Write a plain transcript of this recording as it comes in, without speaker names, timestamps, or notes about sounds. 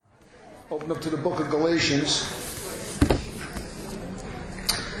Open up to the book of Galatians.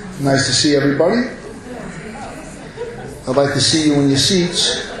 Nice to see everybody. I'd like to see you in your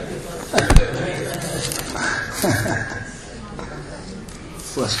seats.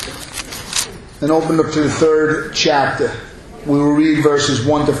 Bless you. And open up to the third chapter. We will read verses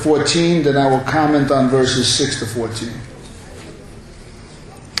 1 to 14, then I will comment on verses 6 to 14.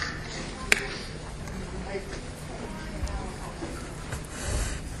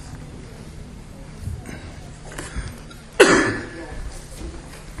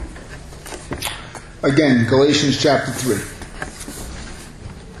 Again, Galatians chapter 3.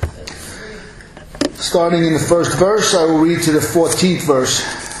 Starting in the first verse, I will read to the 14th verse.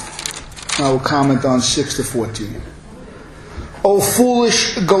 I will comment on 6 to 14. O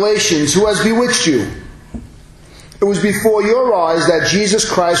foolish Galatians, who has bewitched you? It was before your eyes that Jesus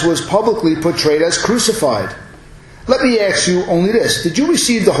Christ was publicly portrayed as crucified. Let me ask you only this. Did you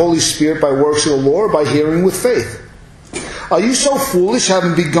receive the Holy Spirit by works of the law or by hearing with faith? Are you so foolish,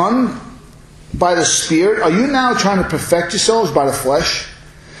 having begun by the Spirit? Are you now trying to perfect yourselves by the flesh?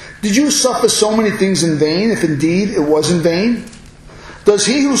 Did you suffer so many things in vain, if indeed it was in vain? Does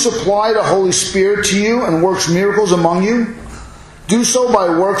he who supplied the Holy Spirit to you and works miracles among you do so by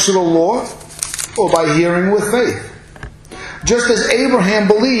works of the law or by hearing with faith? Just as Abraham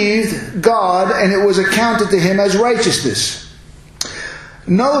believed God, and it was accounted to him as righteousness.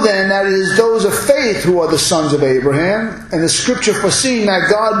 Know then that it is those of faith who are the sons of Abraham, and the Scripture, foreseeing that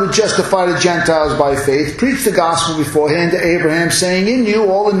God would justify the Gentiles by faith, preached the gospel beforehand to Abraham, saying, in you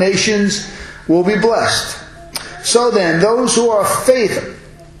all the nations will be blessed. So then, those who are of faith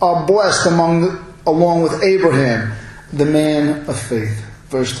are blessed along with Abraham, the man of faith.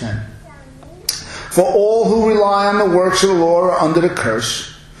 Verse 10. For all who rely on the works of the law are under the curse.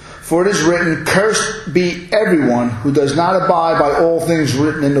 For it is written, cursed be everyone who does not abide by all things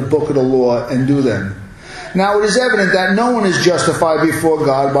written in the book of the law and do them. Now it is evident that no one is justified before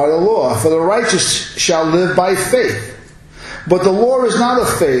God by the law, for the righteous shall live by faith. But the law is not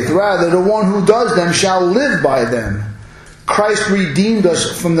of faith, rather the one who does them shall live by them. Christ redeemed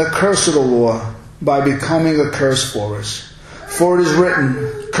us from the curse of the law by becoming a curse for us. For it is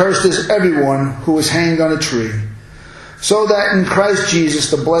written, cursed is everyone who is hanged on a tree, so that in Christ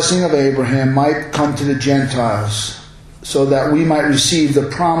Jesus the blessing of Abraham might come to the Gentiles, so that we might receive the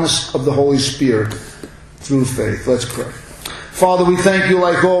promise of the Holy Spirit through faith. Let's pray. Father, we thank you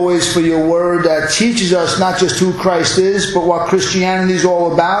like always for your word that teaches us not just who Christ is, but what Christianity is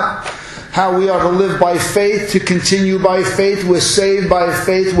all about. How we are to live by faith, to continue by faith. We're saved by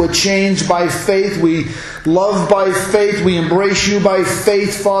faith. We're changed by faith. We love by faith. We embrace you by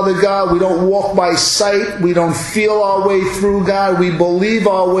faith, Father God. We don't walk by sight. We don't feel our way through, God. We believe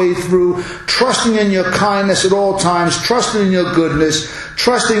our way through, trusting in your kindness at all times, trusting in your goodness,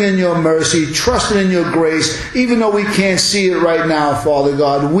 trusting in your mercy, trusting in your grace. Even though we can't see it right now, Father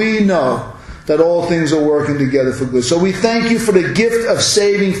God, we know that all things are working together for good. So we thank you for the gift of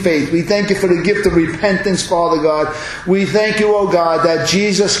saving faith. We thank you for the gift of repentance, Father God. We thank you, O God, that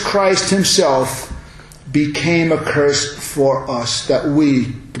Jesus Christ himself became a curse for us, that we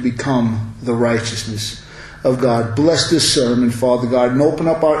could become the righteousness of God. Bless this sermon, Father God, and open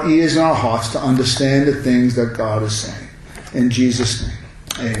up our ears and our hearts to understand the things that God is saying. In Jesus'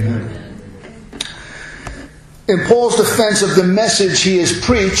 name, amen. In Paul's defense of the message he has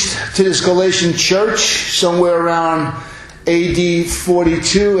preached to this Galatian church, somewhere around AD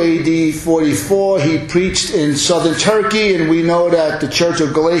 42, AD 44, he preached in southern Turkey, and we know that the church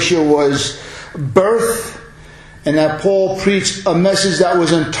of Galatia was birthed, and that Paul preached a message that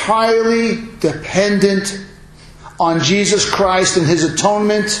was entirely dependent on Jesus Christ and his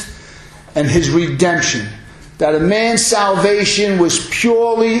atonement and his redemption. That a man's salvation was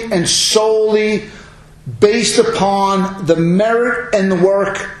purely and solely based upon the merit and the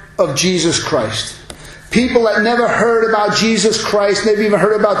work of Jesus Christ. People that never heard about Jesus Christ, never even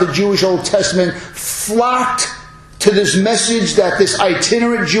heard about the Jewish Old Testament, flocked to this message that this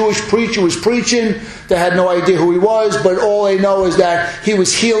itinerant Jewish preacher was preaching. They had no idea who he was, but all they know is that he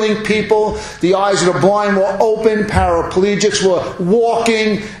was healing people. The eyes of the blind were open, paraplegics were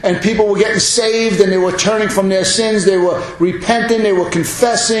walking, and people were getting saved, and they were turning from their sins. They were repenting, they were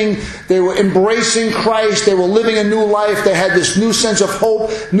confessing, they were embracing Christ, they were living a new life. They had this new sense of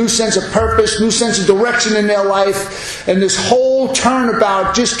hope, new sense of purpose, new sense of direction in their life. And this whole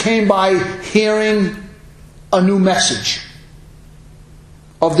turnabout just came by hearing a new message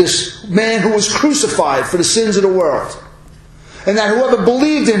of this man who was crucified for the sins of the world, and that whoever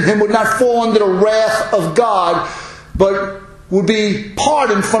believed in him would not fall under the wrath of God, but would be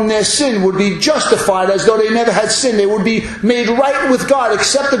pardoned from their sin, would be justified as though they never had sinned. They would be made right with God,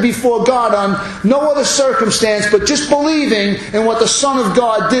 accepted before God on no other circumstance, but just believing in what the Son of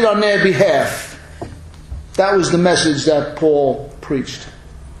God did on their behalf. That was the message that Paul preached.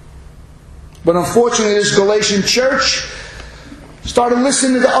 But unfortunately, this Galatian church started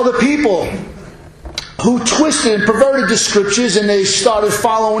listening to other people who twisted and perverted the Scriptures, and they started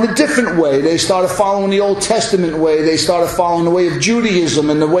following a different way. They started following the Old Testament way. They started following the way of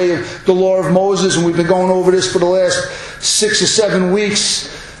Judaism and the way of the law of Moses. And we've been going over this for the last 6 or 7 weeks.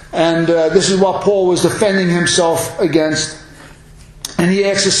 And this is what Paul was defending himself against. And he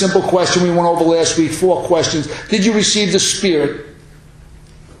asked a simple question we went over last week, 4 questions. Did you receive the Spirit,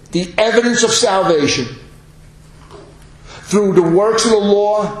 the evidence of salvation, through the works of the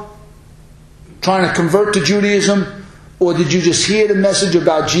law, trying to convert to Judaism, or did you just hear the message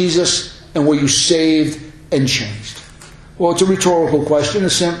about Jesus and were you saved and changed? Well, it's a rhetorical question.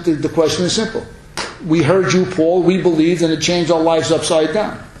 The question is simple. We heard you, Paul, we believed, and it changed our lives upside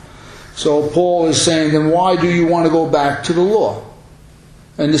down. So Paul is saying, then why do you want to go back to the law?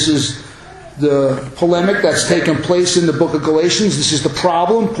 And this is the polemic that's taken place in the book of Galatians. This is the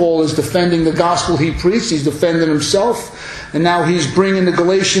problem. Paul is defending the gospel he preached. He's defending himself. And now he's bringing the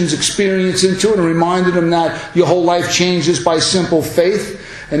Galatians' experience into it and reminding them that your whole life changes by simple faith.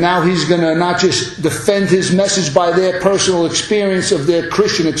 And now he's going to not just defend his message by their personal experience of their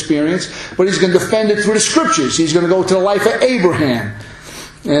Christian experience, but he's going to defend it through the Scriptures. He's going to go to the life of Abraham.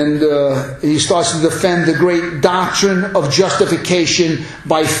 And he starts to defend the great doctrine of justification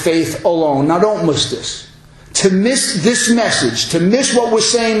by faith alone. Now don't miss this. To miss this message, to miss what we're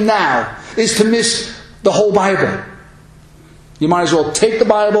saying now, is to miss the whole Bible. You might as well take the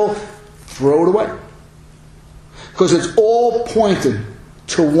Bible, throw it away. Because it's all pointing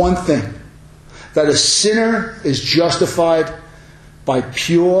to one thing. That a sinner is justified by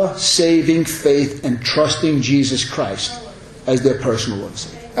pure saving faith and trusting Jesus Christ as their personal Lord and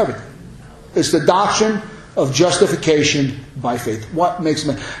Savior. Everything. It's the doctrine of justification by faith. What makes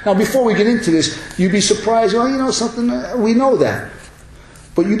man? Now, before we get into this, you'd be surprised. Oh, you know something? We know that.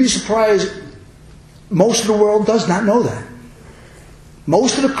 But you'd be surprised. Most of the world does not know that.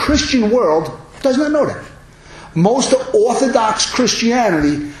 Most of the Christian world does not know that. Most of Orthodox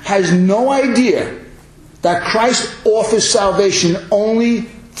Christianity has no idea that Christ offers salvation only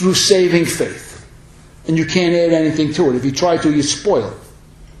through saving faith. And you can't add anything to it. If you try to, you spoil it.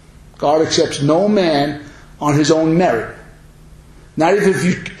 God accepts no man on his own merit. Not even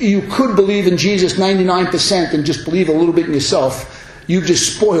if you could believe in Jesus 99% and just believe a little bit in yourself, you've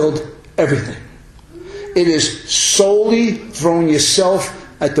just spoiled everything. It is solely throwing yourself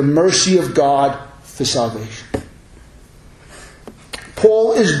at the mercy of God for salvation.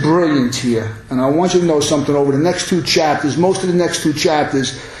 Paul is brilliant here. And I want you to know something over the next 2 chapters, most of the next 2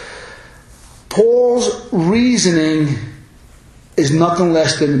 chapters. Paul's reasoning is nothing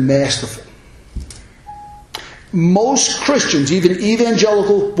less than masterful. Most Christians, even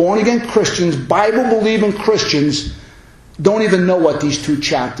evangelical, born-again Christians, Bible-believing Christians, don't even know what these 2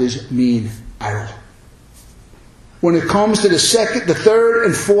 chapters mean at all. When it comes to the 2nd, the 3rd,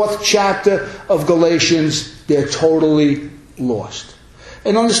 and 4th chapter of Galatians, they're totally lost.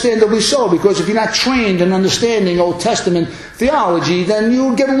 And understandably so, because if you're not trained in understanding Old Testament theology, then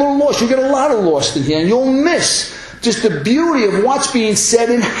you'll get a little lost. You'll get a lot of lost in here, and you'll miss just the beauty of what's being said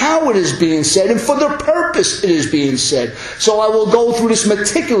and how it is being said and for the purpose it is being said. So I will go through this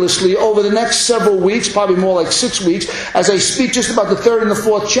meticulously over the next several weeks, probably more like 6 weeks, as I speak just about the 3rd and the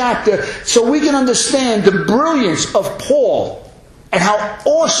 4th chapter, so we can understand the brilliance of Paul and how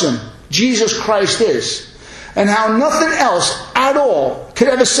awesome Jesus Christ is. And how nothing else at all could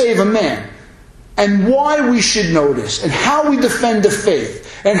ever save a man. And why we should know this. And how we defend the faith.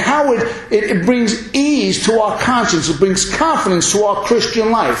 And how it brings ease to our conscience. It brings confidence to our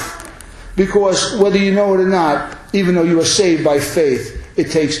Christian life. Because whether you know it or not, even though you are saved by faith, it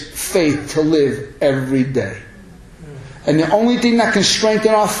takes faith to live every day. And the only thing that can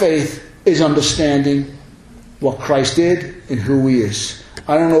strengthen our faith is understanding what Christ did and who He is.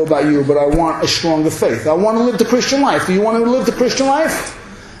 I don't know about you, but I want a stronger faith. I want to live the Christian life. Do you want to live the Christian life?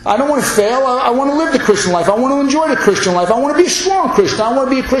 I don't want to fail. I want to live the Christian life. I want to enjoy the Christian life. I want to be a strong Christian. I want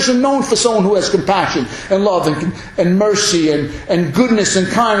to be a Christian known for someone who has compassion and love and mercy and goodness and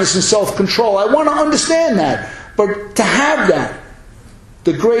kindness and self-control. I want to understand that. But to have that,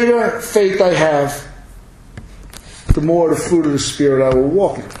 the greater faith I have, the more the fruit of the Spirit I will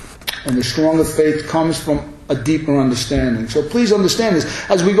walk in. And the stronger faith comes from a deeper understanding. So please understand this.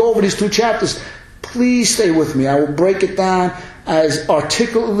 As we go over these 2 chapters, please stay with me. I will break it down as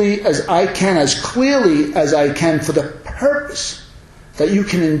articulately as I can, as clearly as I can, for the purpose that you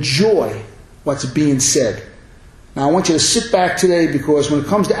can enjoy what's being said. Now I want you to sit back today, because when it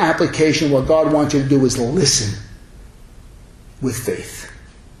comes to application, what God wants you to do is listen with faith.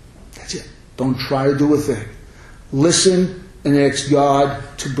 That's it. Don't try to do a thing. Listen and ask God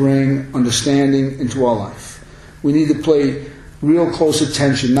to bring understanding into our life. We need to pay real close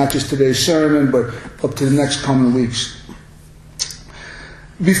attention, not just today's sermon, but up to the next coming weeks.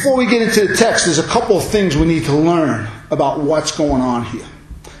 Before we get into the text, there's a couple of things we need to learn about what's going on here.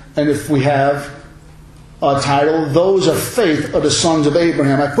 And if we have our title, Those of Faith are the Sons of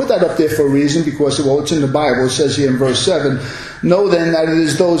Abraham. I put that up there for a reason, because, well, it's in the Bible. It says here in verse 7, know then that it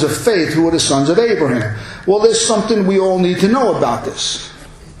is those of faith who are the sons of Abraham. Well, there's something we all need to know about this.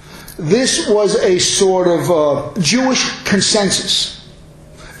 This was a sort of Jewish consensus.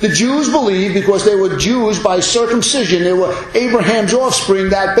 The Jews believed, because they were Jews by circumcision, they were Abraham's offspring,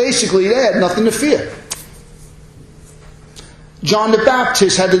 that basically they had nothing to fear. John the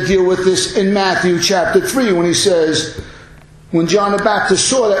Baptist had to deal with this in Matthew chapter 3 when he says, when John the Baptist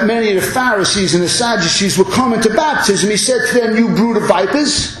saw that many of the Pharisees and the Sadducees were coming to baptism, he said to them, you brood of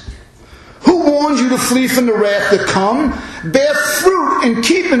vipers, who warned you to flee from the wrath to come? Bear fruit in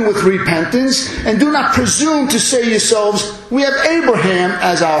keeping with repentance, and do not presume to say yourselves, we have Abraham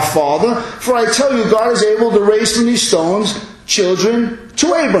as our father, for I tell you, God is able to raise from these stones children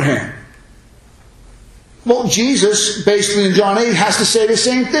to Abraham. Well, Jesus, basically in John 8, has to say the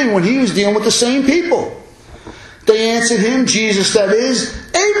same thing when he was dealing with the same people. They answered him, Jesus that is,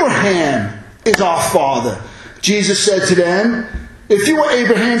 Abraham is our father. Jesus said to them, if you were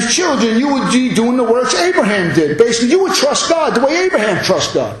Abraham's children, you would be doing the works Abraham did. Basically, you would trust God the way Abraham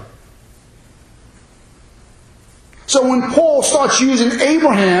trusts God. So when Paul starts using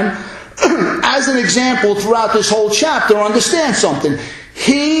Abraham as an example throughout this whole chapter, understand something.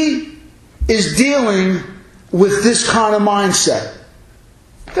 He is dealing with this kind of mindset.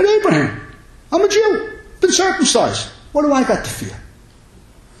 Look at Abraham. I'm a Jew. Been circumcised. What do I got to fear?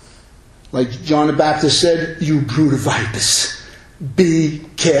 Like John the Baptist said, you brood of vipers. Be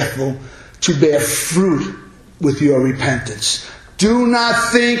careful to bear fruit with your repentance. Do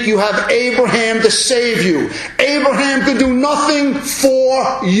not think you have Abraham to save you. Abraham could do nothing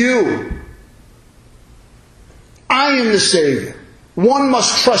for you. I am the Savior. One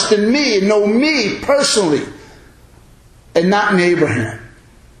must trust in me and know me personally, and not in Abraham.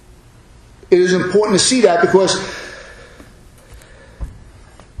 It is important to see that, because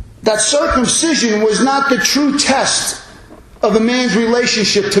that circumcision was not the true test of a man's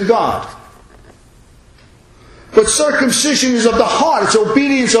relationship to God. But circumcision is of the heart. It's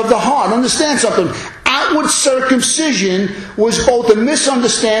obedience of the heart. Understand something. Outward circumcision was both a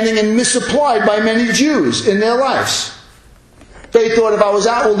misunderstanding and misapplied by many Jews in their lives. They thought if I was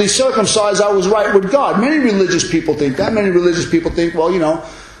outwardly circumcised, I was right with God. Many religious people think that. Many religious people think, well,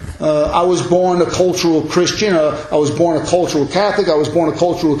 I was born a cultural Christian, I was born a cultural Catholic, I was born a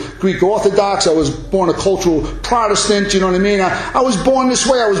cultural Greek Orthodox, I was born a cultural Protestant, you know what I mean? I was born this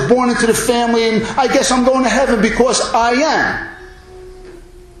way, I was born into the family, and I guess I'm going to heaven because I am.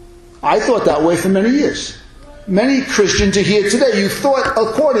 I thought that way for many years. Many Christians are here today. You thought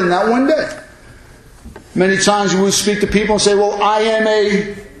according to that one day. Many times we would speak to people and say, well, I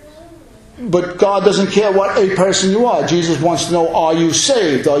am but God doesn't care what a person you are. Jesus wants to know, are you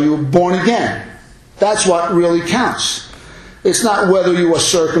saved? Are you born again? That's what really counts. It's not whether you are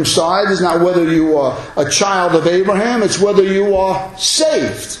circumcised. It's not whether you are a child of Abraham. It's whether you are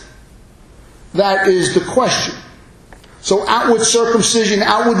saved. That is the question. So outward circumcision,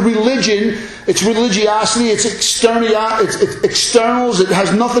 outward religion, it's religiosity, it's externals, it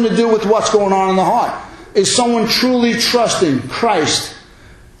has nothing to do with what's going on in the heart. Is someone truly trusting Christ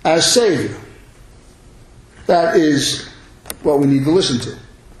as Savior? That is what we need to listen to.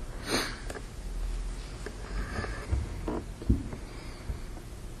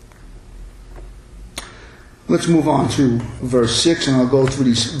 Let's move on to verse 6, and I'll go through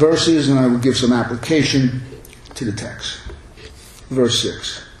these verses and I will give some application to the text. Verse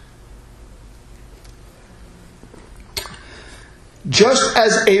 6. Just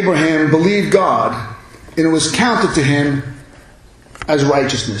as Abraham believed God, and it was counted to him as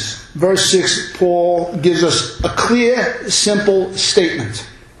righteousness. Verse 6, Paul gives us a clear, simple statement.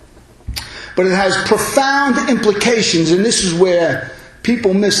 But it has profound implications, and this is where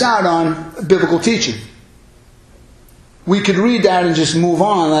people miss out on biblical teaching. We could read that and just move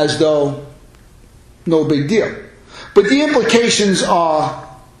on as though no big deal. But the implications are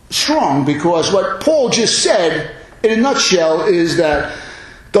strong, because what Paul just said, in a nutshell, is that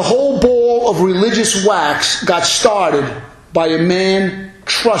the whole ball of religious wax got started by a man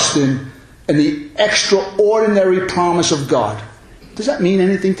trusting and the extraordinary promise of God. Does that mean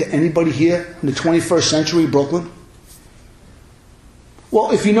anything to anybody here in the 21st century, Brooklyn?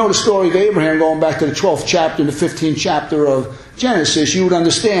 Well, if you know the story of Abraham, going back to the 12th chapter and the 15th chapter of Genesis, you would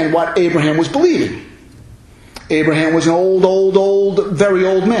understand what Abraham was believing. Abraham was an old, very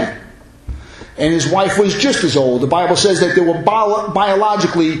old man. And his wife was just as old. The Bible says that they were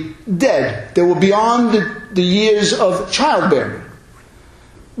biologically dead. They were beyond the years of childbearing.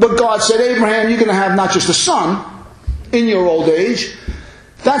 But God said, Abraham, you're going to have not just a son in your old age.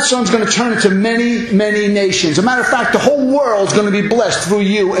 That son's going to turn into many, many nations. As a matter of fact, the whole world's going to be blessed through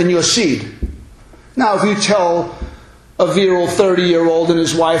you and your seed. Now, if you tell a virile 30-year-old and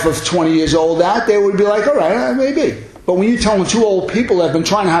his wife of 20 years old that, they would be like, all right, maybe. But when you tell them two old people that have been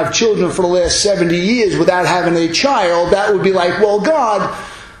trying to have children for the last 70 years without having a child, that would be like, well, God,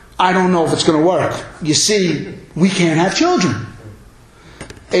 I don't know if it's going to work. You see, we can't have children.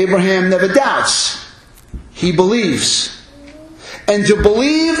 Abraham never doubts. He believes. And to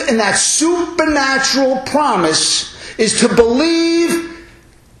believe in that supernatural promise is to believe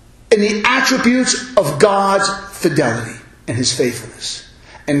in the attributes of God's fidelity and His faithfulness.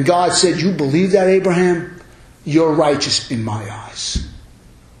 And God said, you believe that, Abraham? You're righteous in my eyes.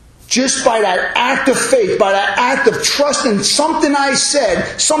 Just by that act of faith, by that act of trust in something I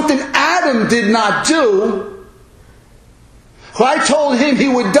said, something Adam did not do. When I told him he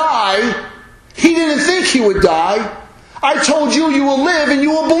would die, he didn't think he would die. I told you you will live, and you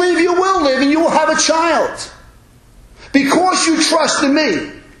will believe you will live, and you will have a child. Because you trust in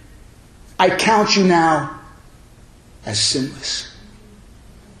me, I count you now as sinless.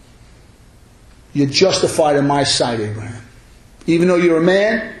 You're justified in my sight, Abraham. Even though you're a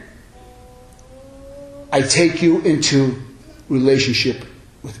man, I take you into relationship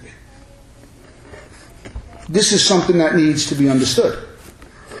with me. This is something that needs to be understood.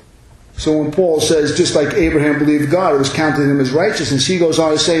 So when Paul says, just like Abraham believed God, it was counted him as righteousness, he goes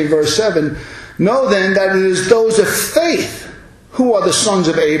on to say in verse 7, know then that it is those of faith who are the sons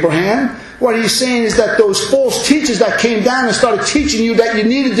of Abraham. What he's saying is that those false teachers that came down and started teaching you that you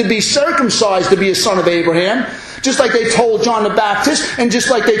needed to be circumcised to be a son of Abraham, just like they told John the Baptist, and just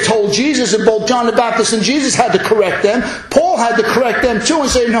like they told Jesus, and both John the Baptist and Jesus had to correct them, Paul had to correct them too and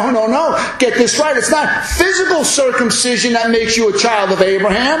say, no, get this right. It's not physical circumcision that makes you a child of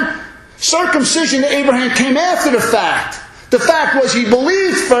Abraham. Circumcision to Abraham came after the fact. The fact was he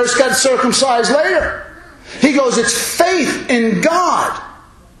believed first, got circumcised later. He goes, it's faith in God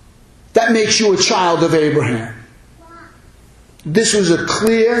that makes you a child of Abraham. This was a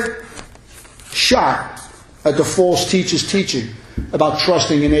clear shot at the false teachers' teaching about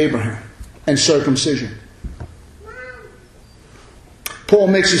trusting in Abraham and circumcision. Paul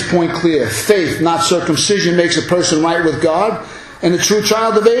makes his point clear. Faith, not circumcision, makes a person right with God and a true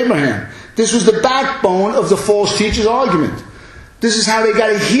child of Abraham. This was the backbone of the false teachers' argument. This is how they got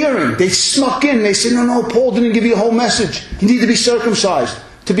a hearing. They snuck in. They said, no, Paul didn't give you a whole message. You need to be circumcised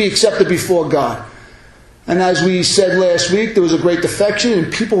to be accepted before God. And as we said last week, there was a great defection,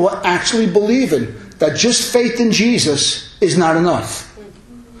 and people were actually believing that just faith in Jesus is not enough.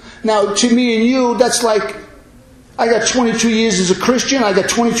 Now, to me and you, that's like, I got 22 years as a Christian. I got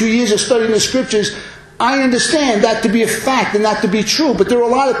 22 years of studying the Scriptures. I understand that to be a fact and that to be true. But there are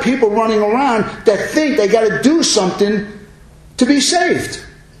a lot of people running around that think they got to do something to be saved,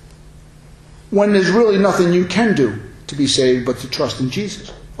 when there's really nothing you can do to be saved but to trust in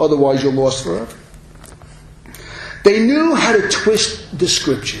Jesus. Otherwise, you're lost forever. They knew how to twist the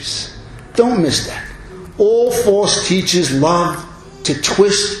Scriptures. Don't miss that. All false teachers love to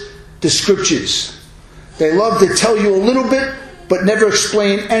twist the Scriptures. They love to tell you a little bit, but never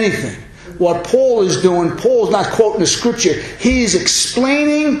explain anything. What Paul is doing, Paul's not quoting a Scripture. He is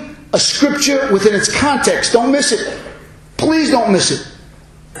explaining a Scripture within its context. Don't miss it. Please don't miss it.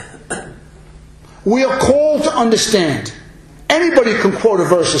 We are called to understand. Anybody can quote a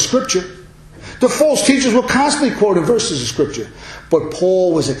verse of Scripture. The false teachers were constantly quoting verses of Scripture. But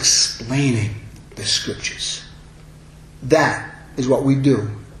Paul was explaining the Scriptures. That is what we do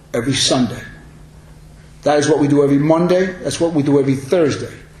every Sunday. That is what we do every Monday. That's what we do every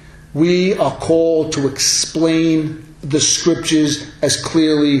Thursday. We are called to explain the Scriptures as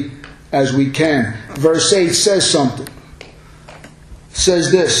clearly as we can. Verse 8 says something. It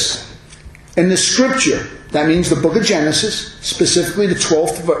says this. In the Scripture, that means the book of Genesis, specifically the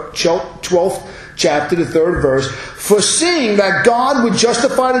 12th chapter, the 3rd verse, foreseeing that God would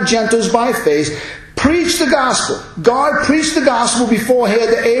justify the Gentiles by faith, preach the gospel. God preached the gospel beforehand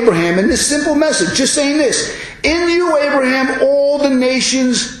to Abraham in this simple message, just saying this: in you, Abraham, all the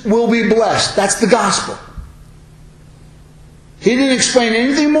nations will be blessed. That's the gospel. He didn't explain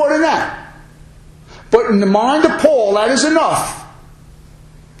anything more than that. But in the mind of Paul, that is enough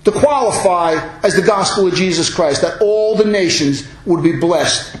to qualify as the gospel of Jesus Christ, that all the nations would be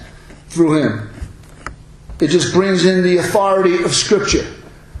blessed through him. It just brings in the authority of Scripture.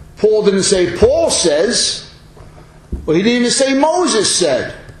 Paul didn't say, Paul says. Well, he didn't even say Moses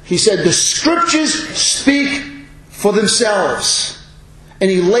said. He said the Scriptures speak for themselves. And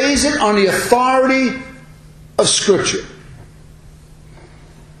he lays it on the authority of Scripture.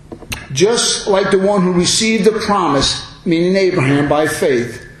 Just like the one who received the promise, meaning Abraham, by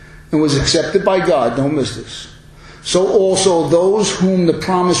faith, and was accepted by God, don't miss this, so also those whom the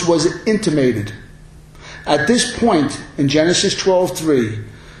promise was intimated. At this point in Genesis 12:3,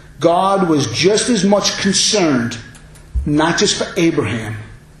 God was just as much concerned, not just for Abraham,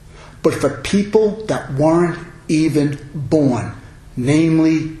 but for people that weren't even born,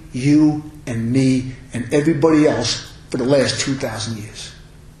 namely you and me and everybody else for the last 2,000 years.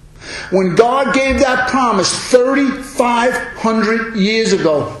 When God gave that promise 3,500 years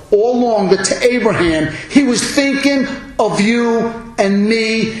ago, or longer, to Abraham, he was thinking of you and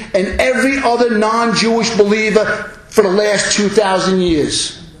me and every other non-Jewish believer for the last 2,000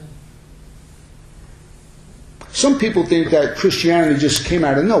 years. Some people think that Christianity just came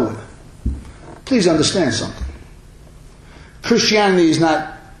out of nowhere. Please understand something. Christianity is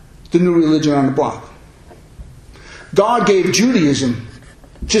not the new religion on the block. God gave Judaism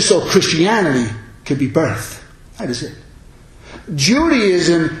just so Christianity could be birthed. That is it.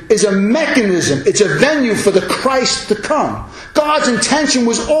 Judaism is a mechanism. It's a venue for the Christ to come. God's intention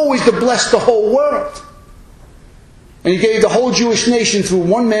was always to bless the whole world. And he gave the whole Jewish nation through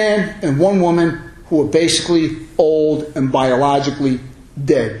one man and one woman who were basically old and biologically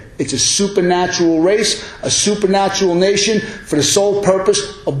dead. It's a supernatural race, a supernatural nation for the sole purpose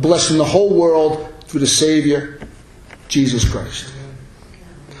of blessing the whole world through the Savior, Jesus Christ.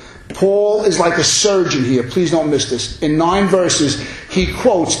 Paul is like a surgeon here. Please don't miss this. In 9 verses, he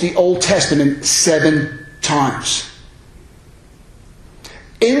quotes the Old Testament 7 times.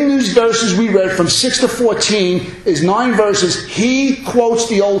 In these verses we read from 6 to 14 is 9 verses. He quotes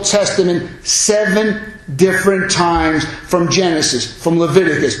the Old Testament 7 different times, from Genesis, from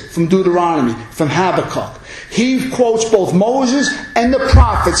Leviticus, from Deuteronomy, from Habakkuk. He quotes both Moses and the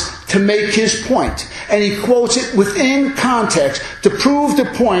prophets to make his point. And he quotes it within context to prove the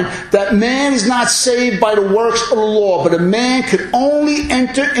point that man is not saved by the works of the law, but a man could only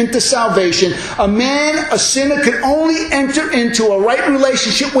enter into salvation. A sinner could only enter into a right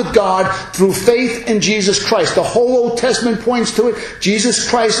relationship with God through faith in Jesus Christ. The whole Old Testament points to it. Jesus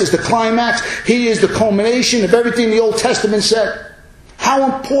Christ is the climax. He is the culmination of everything the Old Testament said.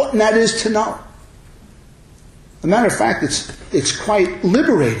 How important that is to know. As a matter of fact, it's quite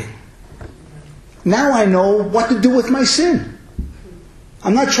liberating. Now I know what to do with my sin.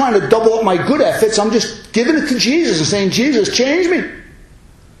 I'm not trying to double up my good efforts. I'm just giving it to Jesus and saying, Jesus, change me.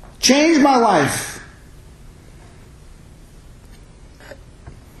 Change my life.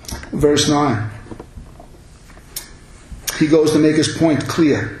 Verse 9. He goes to make his point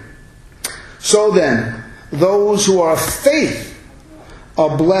clear. So then, those who are of faith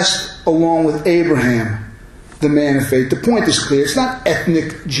are blessed along with Abraham, the man of faith. The point is clear. It's not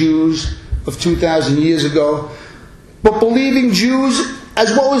ethnic Jews of 2,000 years ago, but believing Jews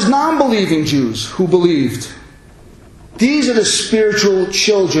as well as non-believing Jews who believed. These are the spiritual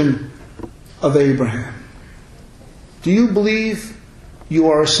children of Abraham. Do you believe you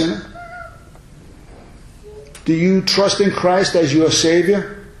are a sinner? Do you trust in Christ as your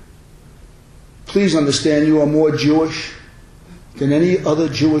Savior? Please understand you are more Jewish than any other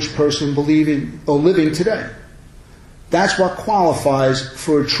Jewish person believing or living today. That's what qualifies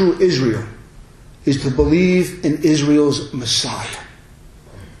for a true Israel, is to believe in Israel's Messiah.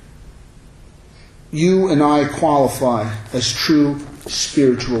 You and I qualify as true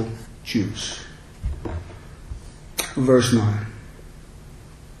spiritual Jews. Verse 9.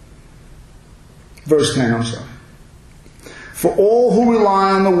 Verse 10, I'm sorry. For all who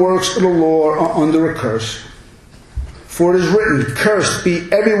rely on the works of the law are under a curse. For it is written, cursed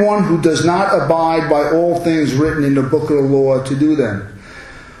be everyone who does not abide by all things written in the book of the law to do them.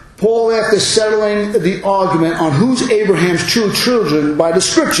 Paul, after settling the argument on who's Abraham's true children by the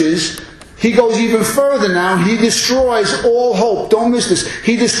Scriptures, he goes even further now. He destroys all hope. Don't miss this.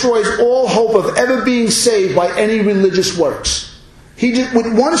 He destroys all hope of ever being saved by any religious works. He just,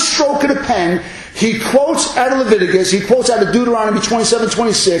 with one stroke of the pen, he quotes out of Leviticus, he quotes out of Deuteronomy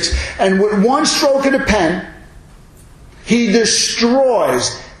 27:26, and with one stroke of the pen, he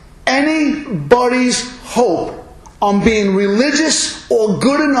destroys anybody's hope on being religious or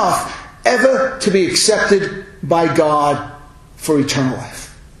good enough ever to be accepted by God for eternal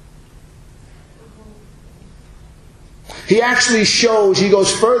life. He actually shows, he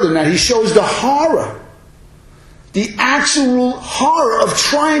goes further than that, he shows the horror, the actual horror of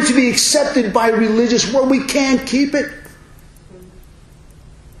trying to be accepted by religious world. We can't keep it.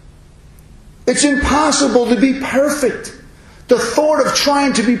 It's impossible to be perfect. The thought of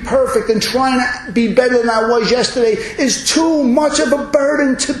trying to be perfect and trying to be better than I was yesterday is too much of a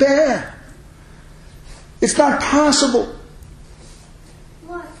burden to bear. It's not possible.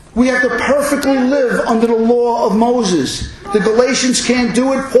 We have to perfectly live under the law of Moses. The Galatians can't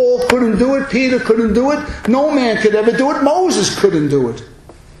do it. Paul couldn't do it. Peter couldn't do it. No man could ever do it. Moses couldn't do it.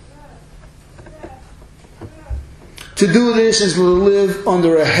 To do this is to live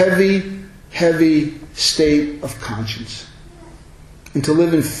under a heavy, heavy state of conscience. And to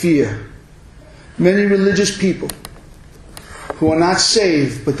live in fear. Many religious people who are not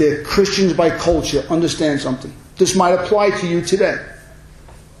saved, but they're Christians by culture, understand something. This might apply to you today.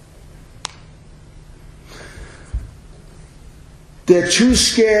 They're too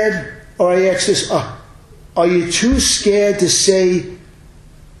scared, or I ask this, are you too scared to say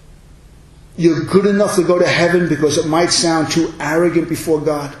you're good enough to go to heaven because it might sound too arrogant before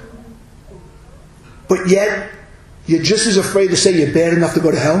God? But yet, you're just as afraid to say you're bad enough to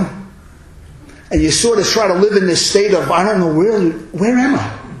go to hell? And you sort of try to live in this state of, I don't know, where am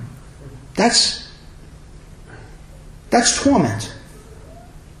I? That's torment.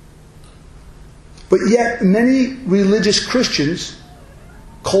 But yet, many religious Christians,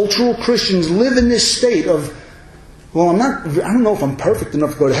 cultural Christians, live in this state of, well, I don't know if I'm perfect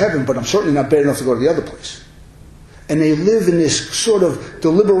enough to go to heaven, but I'm certainly not bad enough to go to the other place. And they live in this sort of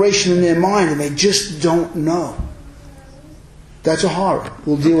deliberation in their mind, and they just don't know. That's a horror.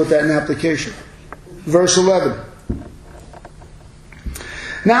 We'll deal with that in application. Verse 11.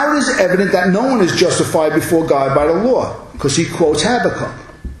 Now it is evident that no one is justified before God by the law, because he quotes Habakkuk.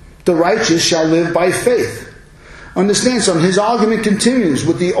 The righteous shall live by faith. Understand something. His argument continues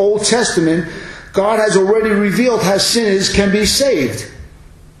with the Old Testament. God has already revealed how sinners can be saved.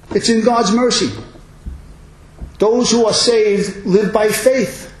 It's in God's mercy. Those who are saved live by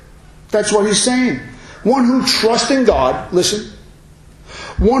faith. That's what he's saying. One who trusts in God, listen,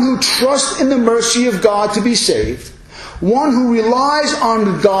 one who trusts in the mercy of God to be saved, one who relies on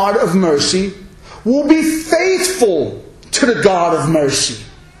the God of mercy, will be faithful to the God of mercy.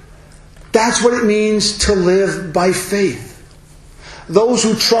 That's what it means to live by faith. Those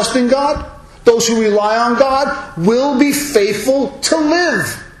who trust in God, those who rely on God, will be faithful to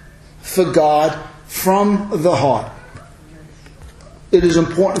live for God from the heart. It is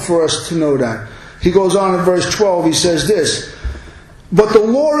important for us to know that. He goes on in verse 12, he says this, but the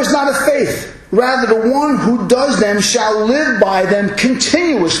law is not of faith. Rather, the one who does them shall live by them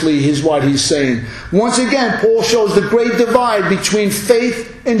continuously, is what he's saying. Once again, Paul shows the great divide between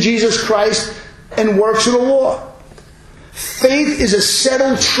faith in Jesus Christ and works of the law. Faith is a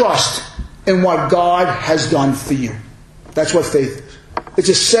settled trust in what God has done for you. That's what faith is. It's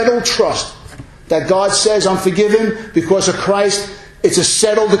a settled trust that God says, I'm forgiven because of Christ. It's a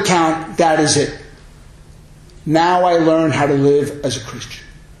settled account. That is it. Now I learn how to live as a Christian.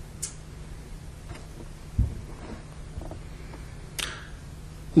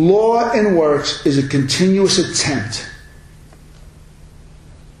 Law and works is a continuous attempt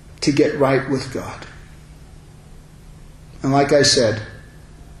to get right with God. And like I said,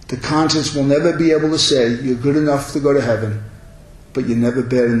 the conscience will never be able to say you're good enough to go to heaven, but you're never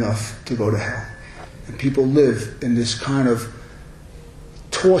bad enough to go to hell. And people live in this kind of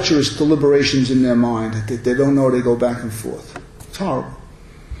torturous deliberations in their mind that they don't know, they go back and forth. It's horrible.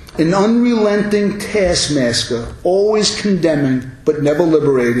 An unrelenting taskmaster, always condemning but never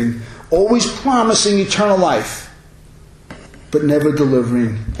liberating, always promising eternal life, but never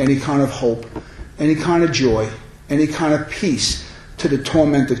delivering any kind of hope, any kind of joy, any kind of peace to the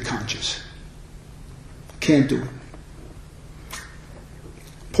tormented conscience. Can't do it.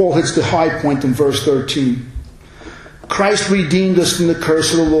 Paul hits the high point in verse 13. Christ redeemed us from the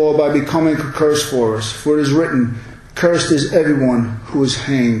curse of the law by becoming a curse for us. For it is written, cursed is everyone who is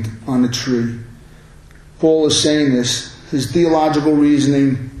hanged on a tree. Paul is saying this. His theological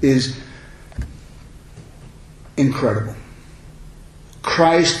reasoning is incredible.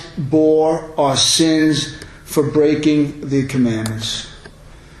 Christ bore our sins for breaking the commandments.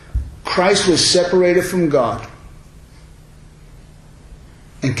 Christ was separated from God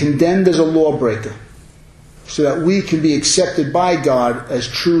and condemned as a lawbreaker so that we can be accepted by God as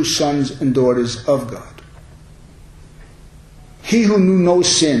true sons and daughters of God. He who knew no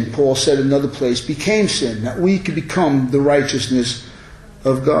sin, Paul said in another place, became sin, that we could become the righteousness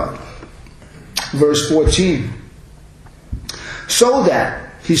of God. Verse 14. So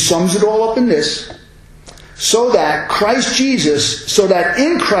that, he sums it all up in this, So that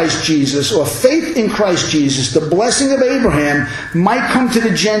in Christ Jesus, or faith in Christ Jesus, the blessing of Abraham might come to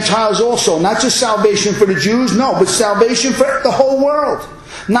the Gentiles also. Not just salvation for the Jews, no, but salvation for the whole world.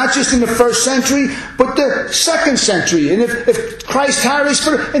 Not just in the first century, but the second century. And if Christ tarries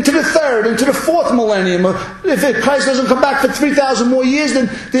into the third, into the fourth millennium, or if Christ doesn't come back for 3,000 more years, then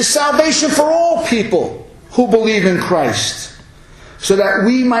there's salvation for all people who believe in Christ. So that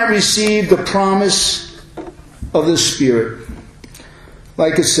we might receive the promise of the Spirit.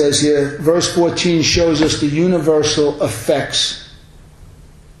 Like it says here, verse 14 shows us the universal effects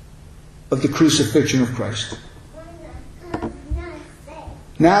of the crucifixion of Christ.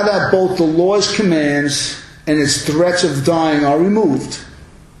 Now that both the law's commands and its threats of dying are removed,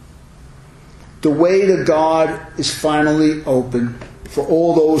 the way to God is finally open for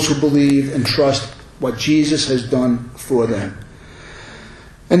all those who believe and trust what Jesus has done for them.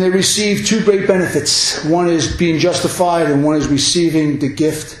 And they receive two great benefits. One is being justified, and one is receiving the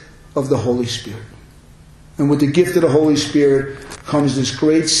gift of the Holy Spirit. And with the gift of the Holy Spirit comes this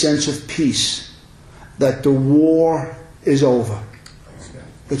great sense of peace that the war is over.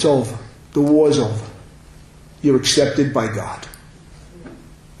 It's over. The war is over. You're accepted by God.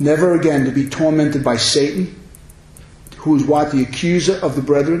 Never again to be tormented by Satan, who is what? The accuser of the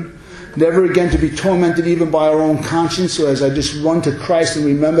brethren. Never again to be tormented even by our own conscience. So as I just run to Christ and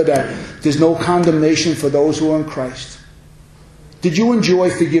remember that there's no condemnation for those who are in Christ. Did you enjoy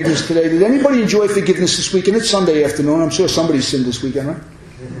forgiveness today? Did anybody enjoy forgiveness this weekend? It's Sunday afternoon. I'm sure somebody sinned this weekend, right?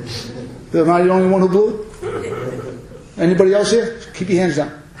 Am I the only one who blew it? Anybody else here? Keep your hands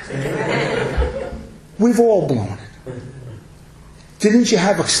down. We've all blown it. Didn't you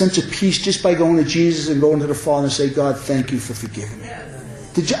have a sense of peace just by going to Jesus and going to the Father and say, God, thank you for forgiving me?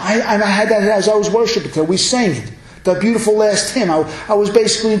 I had that as I was worshiping today. We sang it. That beautiful last hymn. I was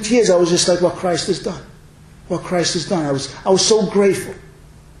basically in tears. I was just like, what Christ has done. What Christ has done. I was so grateful.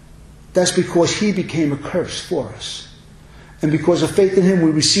 That's because He became a curse for us. And because of faith in Him,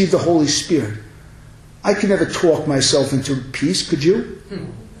 we received the Holy Spirit. I could never talk myself into peace, could you?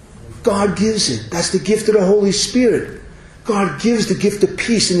 God gives it. That's the gift of the Holy Spirit. God gives the gift of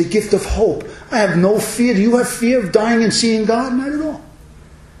peace and the gift of hope. I have no fear. Do you have fear of dying and seeing God? Not at all.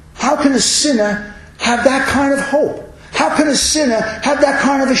 How can a sinner have that kind of hope? How can a sinner have that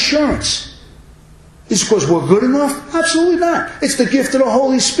kind of assurance? Is it because we're good enough? Absolutely not. It's the gift of the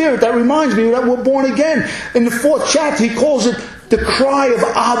Holy Spirit that reminds me that we're born again. In the 4th chapter, he calls it the cry of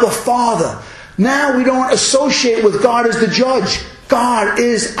Abba, Father. Now we don't associate with God as the judge. God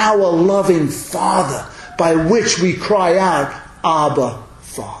is our loving Father, by which we cry out, Abba,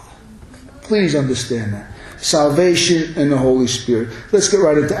 Father. Please understand that. Salvation and the Holy Spirit. Let's get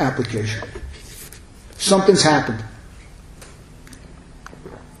right into application. Something's happened.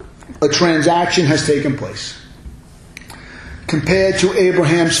 A transaction has taken place. Compared to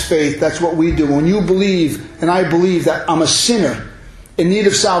Abraham's faith, that's what we do. When you believe, and I believe that I'm a sinner in need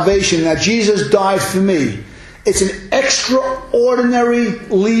of salvation, that Jesus died for me, it's an extraordinary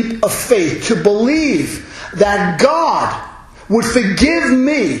leap of faith to believe that God would forgive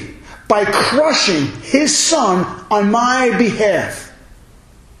me by crushing His Son on my behalf.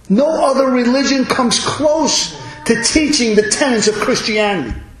 No other religion comes close to teaching the tenets of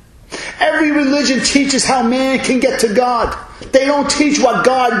Christianity. Every religion teaches how man can get to God. They don't teach what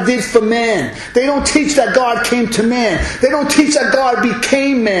God did for man. They don't teach that God came to man. They don't teach that God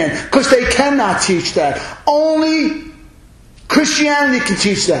became man, because they cannot teach that. Only Christianity can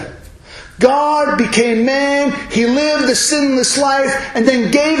teach that. God became man, He lived a sinless life, and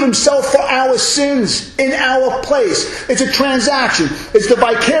then gave Himself for our sins in our place. It's a transaction. It's the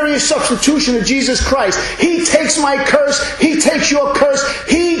vicarious substitution of Jesus Christ. He takes my curse, He takes your curse,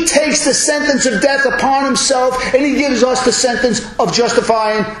 He takes the sentence of death upon Himself, and He gives us the sentence of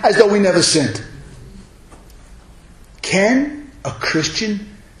justifying as though we never sinned. Can a Christian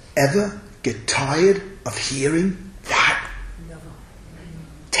ever get tired of hearing that?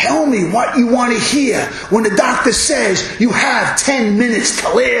 Tell me what you want to hear when the doctor says you have 10 minutes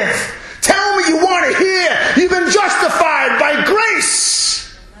to live. Tell me you want to hear you've been justified by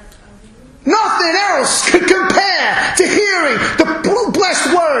grace. Nothing else can compare to hearing the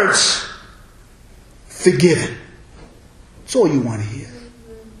blessed words. Forgiven. That's all you want to hear.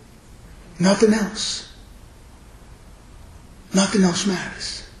 Nothing else. Nothing else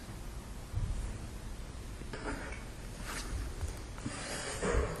matters.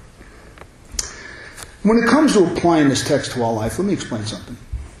 When it comes to applying this text to our life, let me explain something.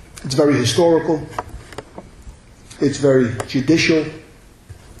 It's very historical. It's very judicial.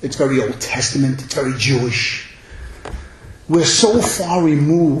 It's very Old Testament. It's very Jewish. We're so far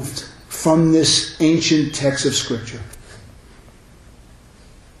removed from this ancient text of Scripture?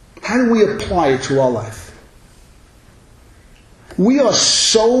 How do we apply it to our life? We are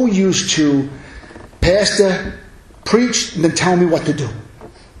so used to, Pastor, preach, and then tell me what to do.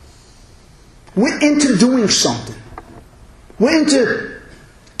 We're into doing something. We're into,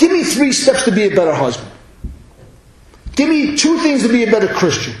 give me 3 steps to be a better husband. Give me 2 things to be a better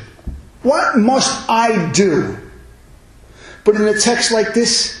Christian. What must I do? But in a text like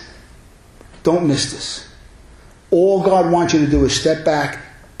this, don't miss this. All God wants you to do is step back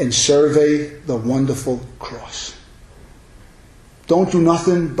and survey the wonderful cross. Don't do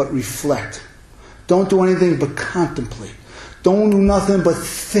nothing but reflect. Don't do anything but contemplate. Don't do nothing but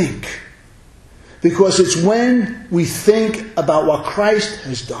think. Because it's when we think about what Christ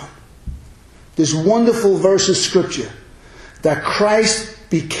has done. This wonderful verse of Scripture. That Christ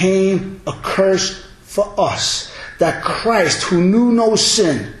became a curse for us. That Christ, who knew no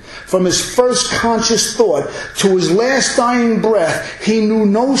sin, from his first conscious thought to his last dying breath, he knew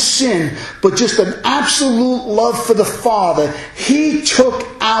no sin, but just an absolute love for the Father. He took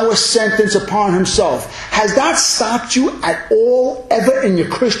our sentence upon himself. Has that stopped you at all ever in your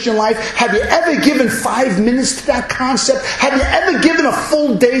Christian life? Have you ever given 5 minutes to that concept? Have you ever given a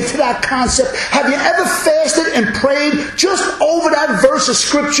full day to that concept? Have you ever fasted and prayed just over that verse of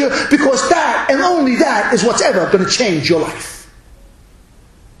Scripture? Because that, and only that, is what's ever going to change your life.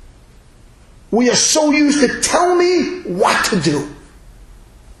 We are so used to tell me what to do.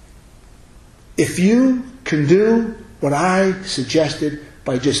 If you can do what I suggested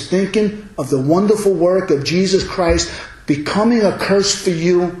by just thinking of the wonderful work of Jesus Christ becoming a curse for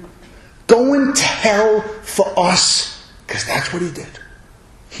you, going to hell for us, because that's what he did.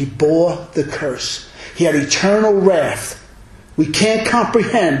 He bore the curse. He had eternal wrath. We can't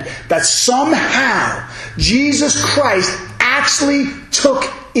comprehend that somehow Jesus Christ actually took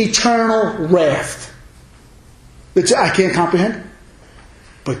eternal wrath. I can't comprehend.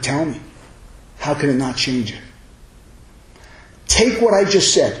 But tell me, how can it not change it? Take what I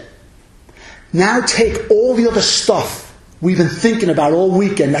just said. Now take all the other stuff we've been thinking about all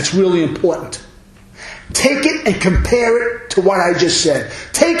weekend that's really important. Take it and compare it to what I just said.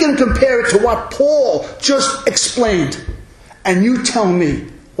 Take it and compare it to what Paul just explained. And you tell me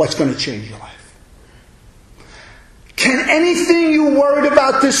what's going to change your life. Can anything you worried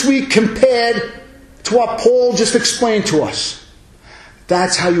about this week compared to what Paul just explained to us?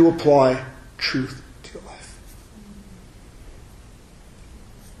 That's how you apply truth to your life.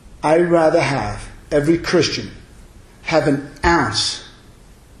 I'd rather have every Christian have an ounce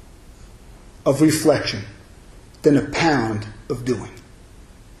of reflection than a pound of doing.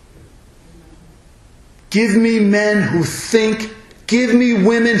 Give me men who think. Give me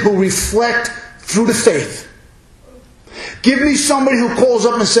women who reflect through the faith. Give me somebody who calls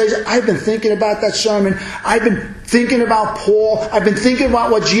up and says, I've been thinking about that sermon. I've been thinking about Paul. I've been thinking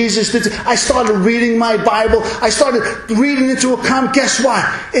about what Jesus did. I started reading my Bible. I started reading into a comment. Guess what?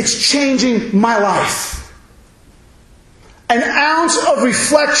 It's changing my life. An ounce of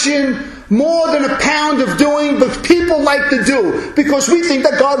reflection, more than a pound of doing, but people like to do because we think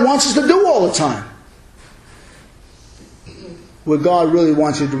that God wants us to do all the time. Where God really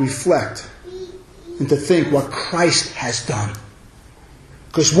wants you to reflect and to think what Christ has done.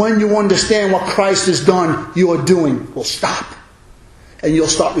 Because when you understand what Christ has done, your doing will stop. And you'll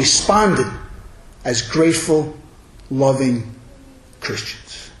start responding as grateful, loving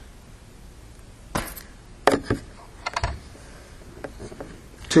Christians.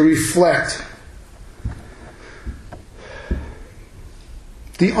 To reflect.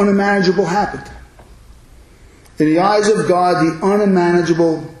 The unmanageable happened. In the eyes of God, the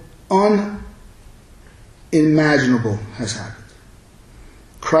unimaginable has happened.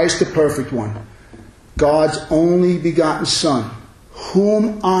 Christ the perfect one, God's only begotten Son,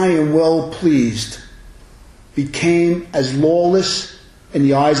 whom I am well pleased, became as lawless in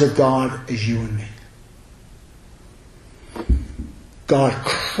the eyes of God as you and me. God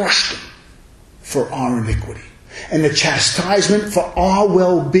crushed him for our iniquity. And the chastisement for our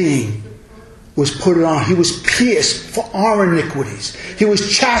well-being was put on. He was pierced for our iniquities. He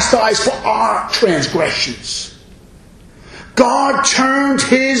was chastised for our transgressions. God turned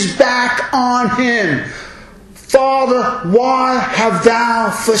his back on him. Father, why have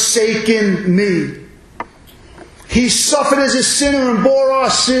thou forsaken me? He suffered as a sinner and bore our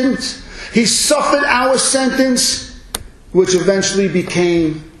sins. He suffered our sentence, which eventually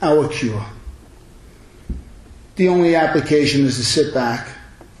became our cure. The only application is to sit back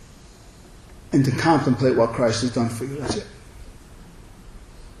and to contemplate what Christ has done for you. That's it.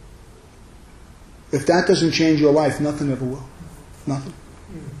 If that doesn't change your life, nothing ever will. Nothing.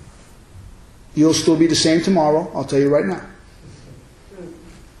 You'll still be the same tomorrow, I'll tell you right now.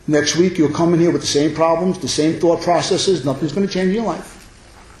 Next week, you'll come in here with the same problems, the same thought processes. Nothing's going to change in your life.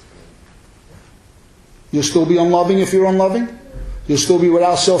 You'll still be unloving if you're unloving. You'll still be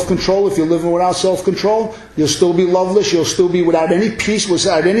without self-control if you're living without self-control. You'll still be loveless. You'll still be without any peace,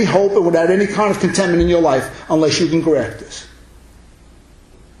 without any hope, and without any kind of contentment in your life unless you can correct this.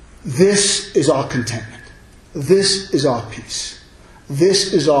 This is our contentment. This is our peace.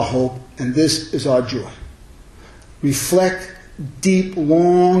 This is our hope, and this is our joy. Reflect deep,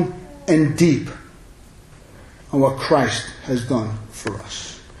 long, and deep on what Christ has done for us.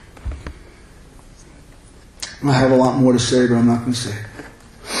 I have a lot more to say, but I'm not going to say it.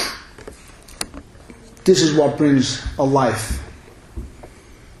 This is what brings a life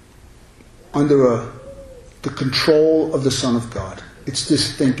under the control of the Son of God. It's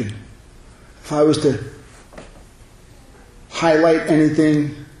this thinking. If I was to highlight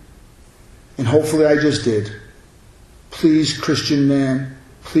anything, and hopefully I just did, please, Christian man,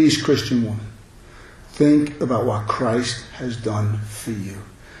 please, Christian woman, think about what Christ has done for you.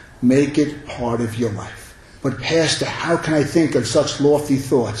 Make it part of your life. But Pastor, how can I think of such lofty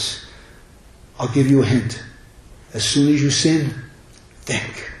thoughts? I'll give you a hint. As soon as you sin,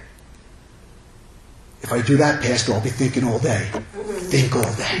 think. If I do that, Pastor, I'll be thinking all day. Think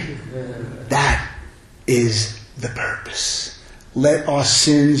all day. That is the purpose. Let our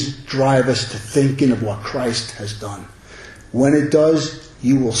sins drive us to thinking of what Christ has done. When it does,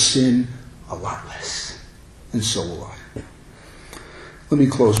 you will sin a lot less. And so will I. Let me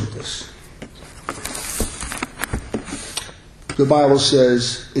close with this. The Bible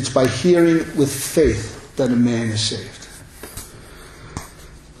says it's by hearing with faith that a man is saved.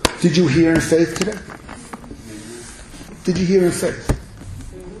 Did you hear in faith today? Did you hear in faith?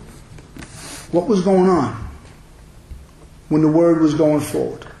 What was going on when the word was going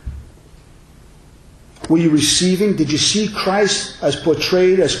forward? Were you receiving? Did you see Christ as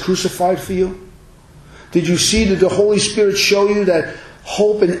portrayed, as crucified for you? Did you see, did the Holy Spirit show you that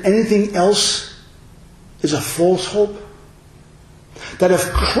hope in anything else is a false hope? That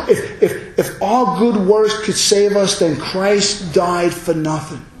if our good works could save us, then Christ died for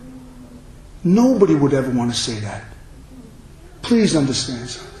nothing. Nobody would ever want to say that. Please understand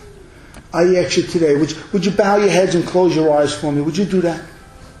something. I ask you today, would you bow your heads and close your eyes for me? Would you do that?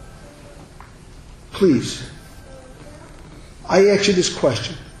 Please. I ask you this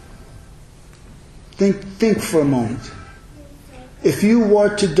question. Think for a moment. If you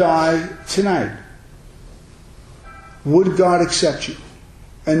were to die tonight, would God accept you?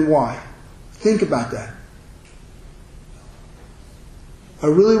 And why? Think about that. I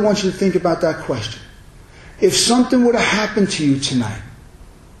really want you to think about that question. If something were to happen to you tonight,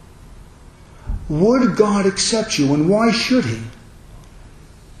 would God accept you? And why should He?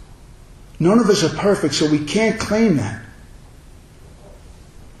 None of us are perfect, so we can't claim that.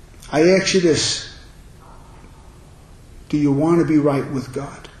 I ask you this. Do you want to be right with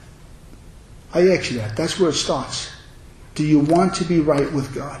God? I ask you that. That's where it starts. Do you want to be right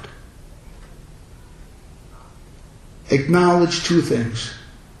with God? Acknowledge two things.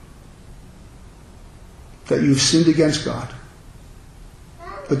 That you've sinned against God,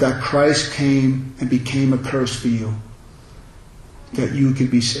 but that Christ came and became a curse for you, that you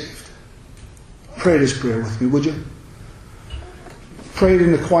could be saved. Pray this prayer with me, would you? Pray it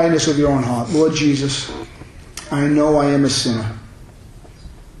in the quietness of your own heart. Lord Jesus, I know I am a sinner,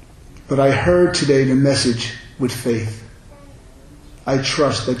 but I heard today the message with faith. I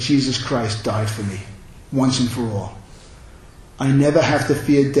trust that Jesus Christ died for me, once and for all. I never have to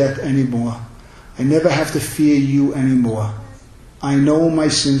fear death anymore. I never have to fear you anymore. I know my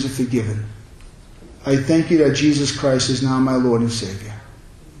sins are forgiven. I thank you that Jesus Christ is now my Lord and Savior.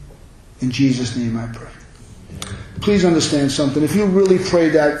 In Jesus' name I pray. Please understand something. If you really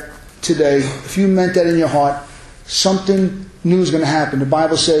prayed that today, if you meant that in your heart, something new is going to happen. The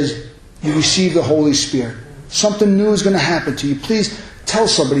Bible says you receive the Holy Spirit. Something new is going to happen to you. Please tell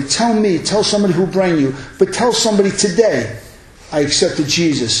somebody, tell me, tell somebody who will bring you, but tell somebody today, I accepted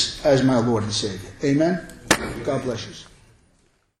Jesus as my Lord and Savior. Amen? God bless you.